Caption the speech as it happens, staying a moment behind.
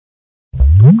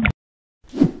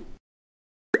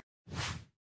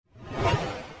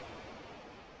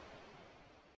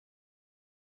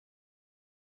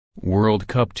World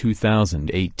Cup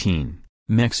 2018,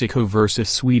 Mexico vs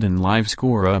Sweden live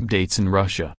score updates in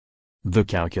Russia. The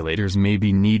calculators may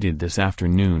be needed this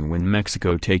afternoon when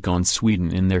Mexico take on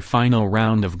Sweden in their final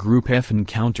round of Group F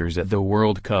encounters at the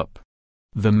World Cup.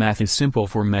 The math is simple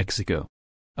for Mexico.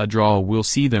 A draw will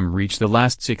see them reach the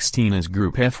last 16 as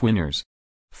Group F winners.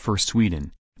 For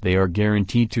Sweden, they are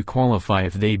guaranteed to qualify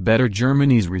if they better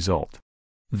Germany's result.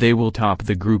 They will top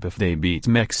the group if they beat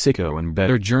Mexico and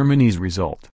better Germany's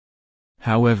result.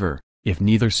 However, if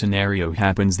neither scenario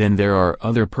happens, then there are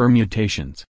other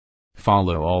permutations.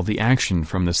 Follow all the action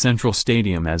from the Central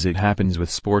Stadium as it happens with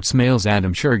Sportsmail's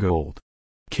Adam Shergold.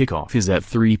 Kickoff is at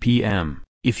 3 p.m.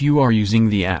 If you are using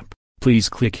the app, please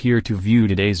click here to view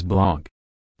today's blog.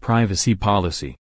 Privacy policy.